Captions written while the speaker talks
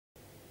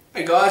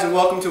Hey guys, and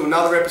welcome to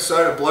another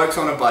episode of Blokes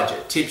on a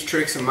Budget, tips,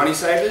 tricks and money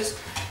savers.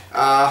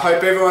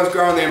 Hope everyone's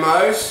growing their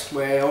mows.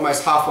 We're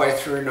almost halfway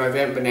through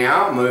November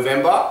now,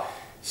 Movember.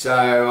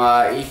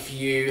 So if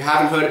you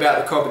haven't heard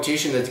about the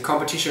competition, there's a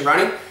competition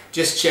running,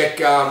 just check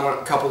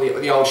a couple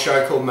of the old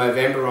show called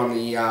Movember on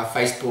the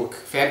Facebook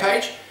fan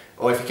page.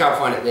 Or if you can't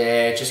find it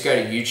there, just go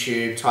to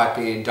YouTube, type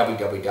in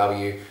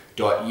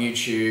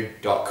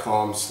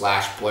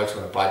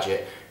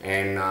www.youtube.com/blokesonabudget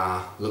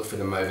and look for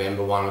the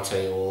Movember one. I'll tell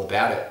you all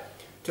about it.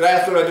 Today I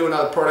thought I'd do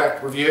another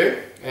product review,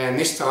 and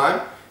this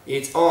time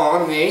it's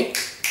on the,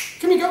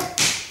 come here,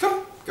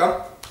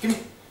 come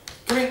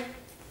here.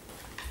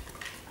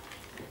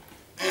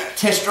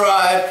 Test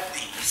drive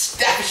the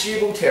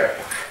Staffordshire Bull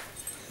Terrier.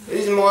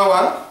 This is my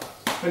one.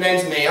 Her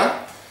name's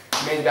Mia.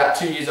 Mia's about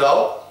 2 years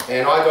old,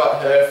 and I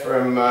got her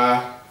from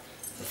a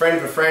friend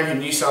of a friend who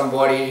knew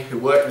somebody who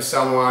worked with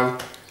someone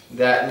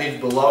that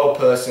lived below a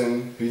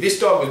person who this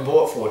dog was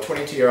bought for, a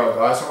 22-year-old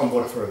guy. Someone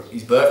bought it for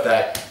his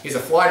birthday. He's a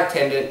flight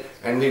attendant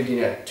and lived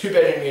in a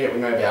 2-bedroom unit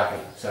with no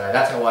balcony. So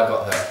that's how I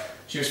got her.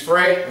 She was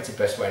free. That's the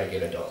best way to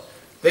get a dog.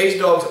 These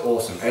dogs are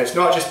awesome, and it's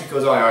not just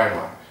because I own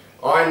one.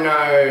 I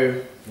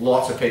know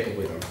lots of people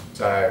with them.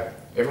 So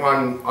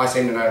everyone I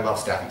seem to know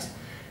loves Staffies.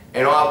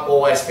 And I've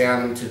always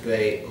found them to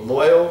be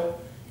loyal,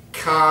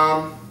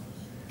 calm,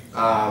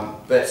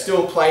 but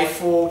still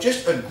playful,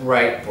 just a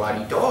great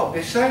bloody dog.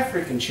 They're so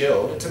freaking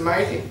chilled, it's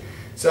amazing.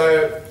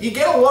 So you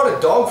get a lot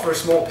of dog for a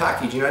small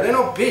package, you know, they're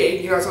not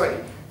big, you know, it's like,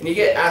 and you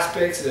get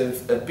aspects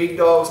of big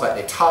dogs, like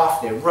they're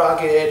tough, they're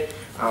rugged,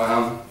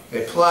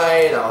 they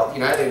play,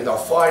 they'll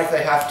fight if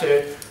they have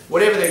to,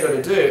 whatever they've got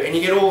to do, and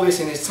you get all this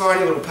in this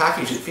tiny little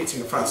package that fits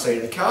in the front seat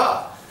of the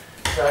car.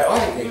 So I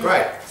think they're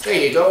great. There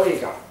you go, where you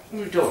going?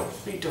 What are you doing?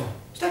 What are you doing?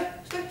 Stay,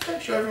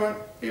 show everyone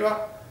who you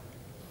are.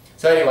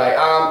 So anyway,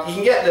 you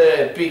can get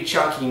the big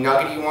chunky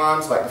nuggety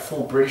ones, like the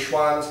full British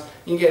ones.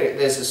 You can get it,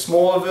 there's a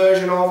smaller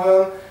version of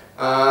them.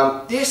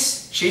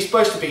 She's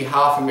supposed to be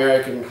half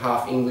American,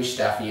 half English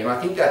Staffy, and I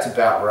think that's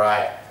about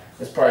right.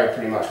 That's probably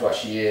pretty much what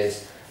she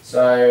is.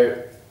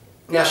 So,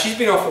 now she's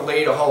been off the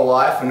lead her whole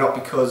life, and not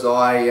because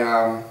I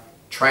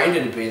trained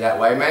her to be that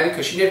way, mainly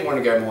because she didn't want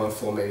to go more than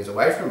 4 meters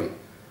away from me.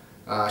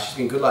 She's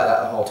been good like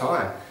that the whole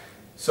time.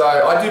 So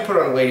I do put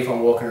her on a lead if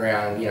I'm walking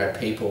around, you know,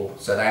 people,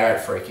 so they don't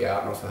freak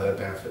out, not for her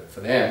benefit, for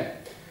them.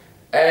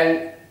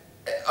 And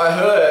I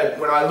heard,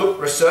 when I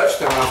researched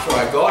them after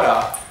I got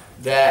her,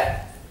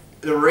 that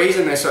the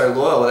reason they're so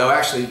loyal, they were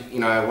actually, you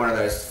know, one of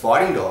those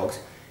fighting dogs,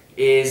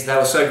 is they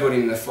were so good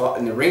in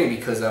the ring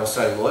because they were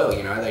so loyal,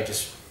 you know, they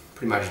just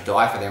pretty much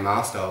die for their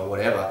master or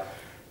whatever.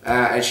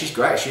 And she's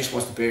great, she just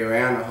wants to be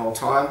around the whole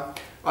time.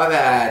 I've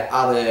had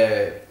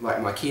other,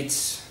 like my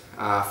kids'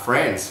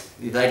 friends,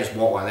 they just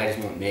want one, they just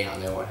want me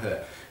and they want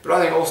her. But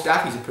I think all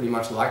Staffies are pretty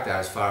much like that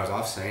as far as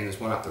I've seen. There's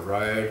one up the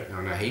road and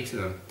I know heaps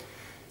of them.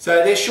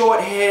 So they're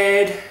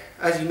short-haired,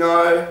 as you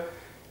know.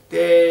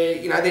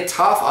 They're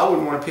tough. I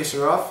wouldn't want to piss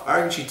her off. I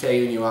reckon she'd tell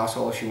you a new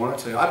asshole if she wanted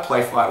to. I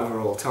play fight with her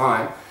all the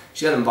time.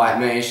 She doesn't bite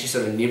me, she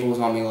sort of nibbles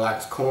on me like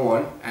it's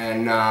corn.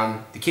 And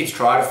the kids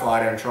try to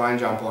fight her and try and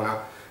jump on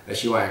her, but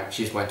she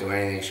just won't do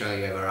anything. She'll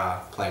only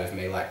ever play with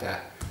me like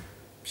that.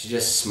 She's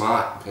just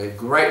smart. They're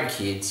great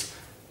kids.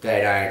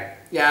 They don't,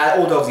 yeah,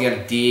 all dogs are going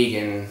to dig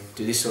and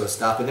do this sort of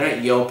stuff, but they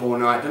don't yelp all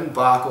night, don't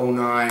bark all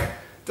night,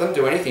 don't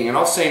do anything. And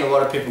I've seen a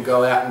lot of people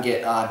go out and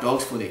get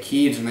dogs for their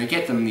kids, and they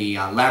get them the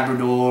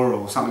Labrador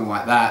or something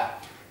like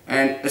that.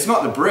 And it's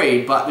not the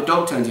breed, but the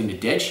dog turns into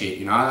dead shit,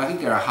 you know. I think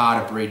they're a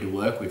harder breed to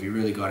work with. They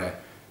really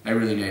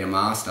need a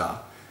master.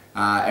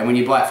 And when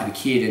you buy it for the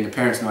kid and the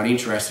parent's not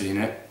interested in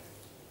it,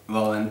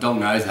 well, then the dog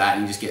knows that,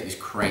 and you just get this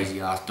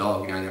crazy ass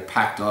dog. You know, they're a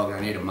pack dog,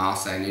 they need a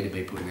master, they need to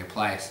be put in their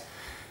place.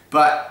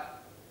 But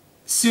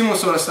similar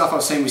sort of stuff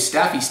I've seen with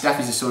Staffies.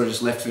 Staffies are sort of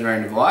just left to their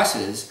own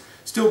devices.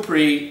 Still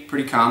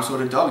pretty calm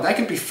sort of dog. They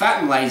can be fat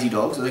and lazy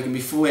dogs, or they can be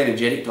full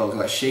energetic dogs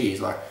like she is.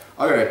 Like,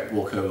 I gotta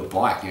walk her with a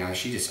bike, you know, I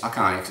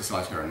can't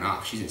exercise her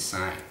enough. She's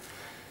insane.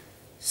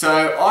 So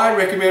I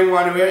recommend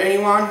one to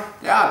anyone.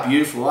 They are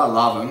beautiful, I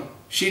love them.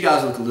 She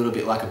does look a little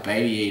bit like a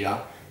baby eater.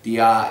 The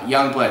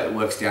young bloke that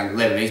works the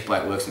Lebanese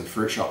bloke works in the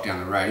fruit shop down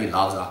the road, he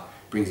loves her.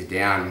 Brings it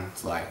down and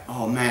it's like,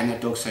 oh man,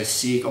 that dog's so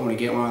sick, I want to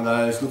get one of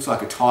those, looks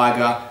like a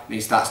tiger. And he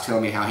starts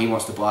telling me how he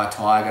wants to buy a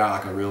tiger,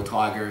 like a real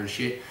tiger and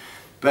shit.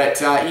 But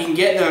you can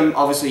get them,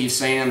 obviously you've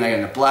seen them, they're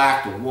in the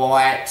black, the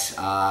white,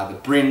 the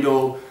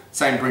brindle,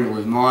 same brindle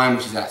as mine,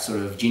 which is that sort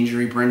of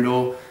gingery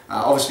brindle.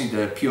 Obviously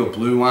the pure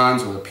blue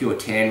ones or the pure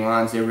tan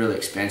ones, they're really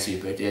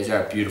expensive, but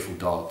they're a beautiful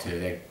dog too,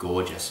 they're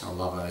gorgeous, I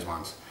love those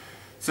ones.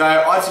 So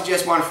I'd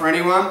suggest one for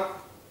anyone.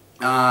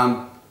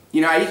 You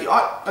know,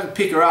 I can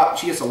pick her up,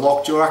 she gets a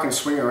lockjaw, I can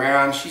swing her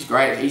around, she's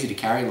great, easy to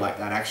carry like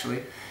that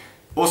actually.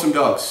 Awesome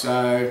dogs,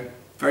 so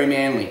very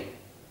manly.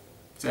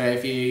 So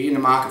if you're in the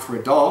market for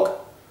a dog,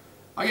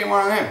 I get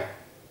one of them.